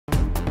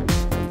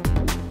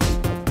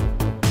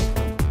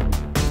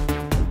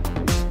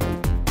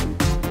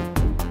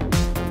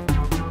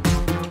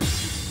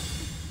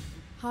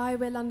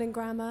we're London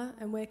Grammar,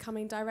 and we're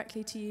coming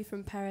directly to you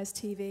from Perez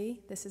TV.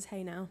 This is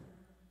Hey Now.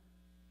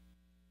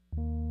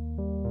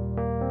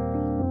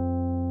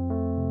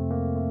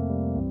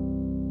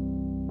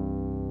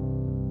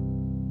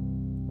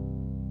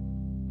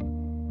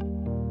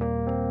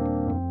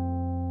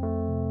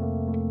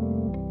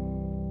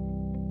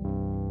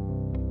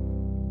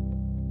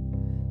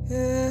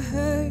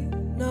 Hey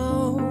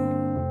now,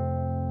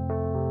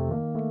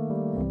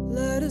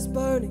 letters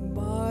burning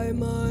by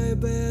my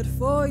bed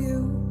for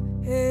you.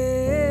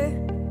 Hey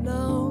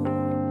now,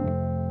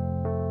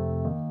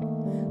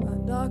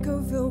 and I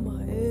can feel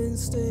my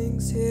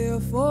instincts here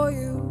for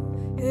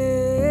you.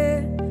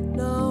 Hey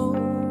now,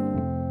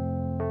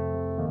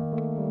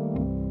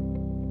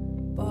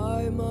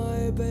 by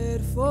my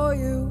bed for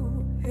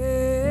you.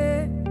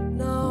 Hey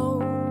now,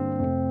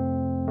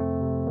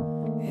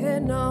 hey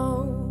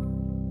now.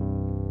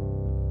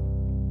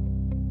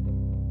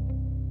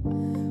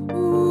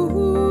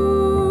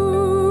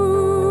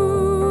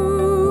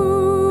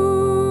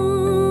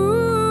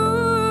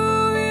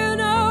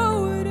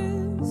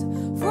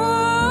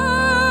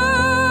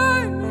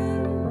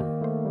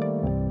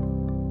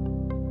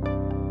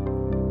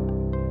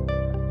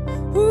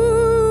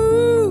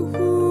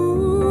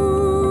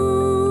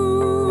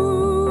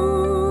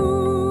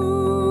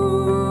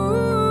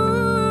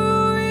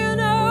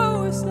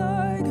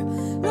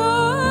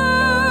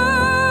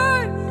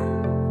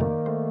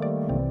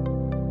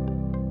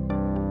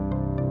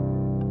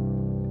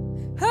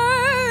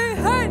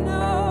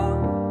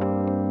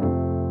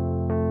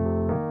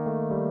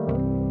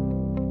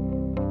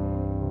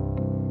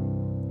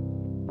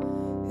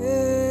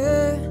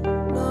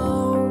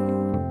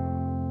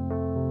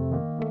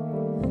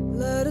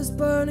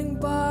 Burning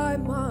by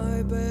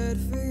my bed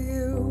for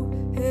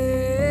you.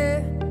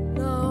 Hey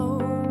now,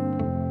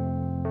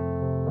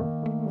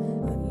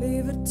 and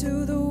leave it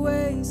to the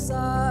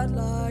wayside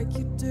like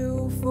you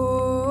do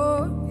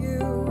for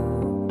you.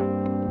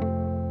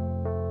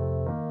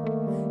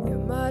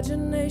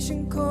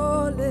 Imagination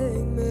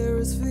calling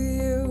mirrors for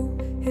you.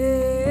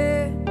 Hey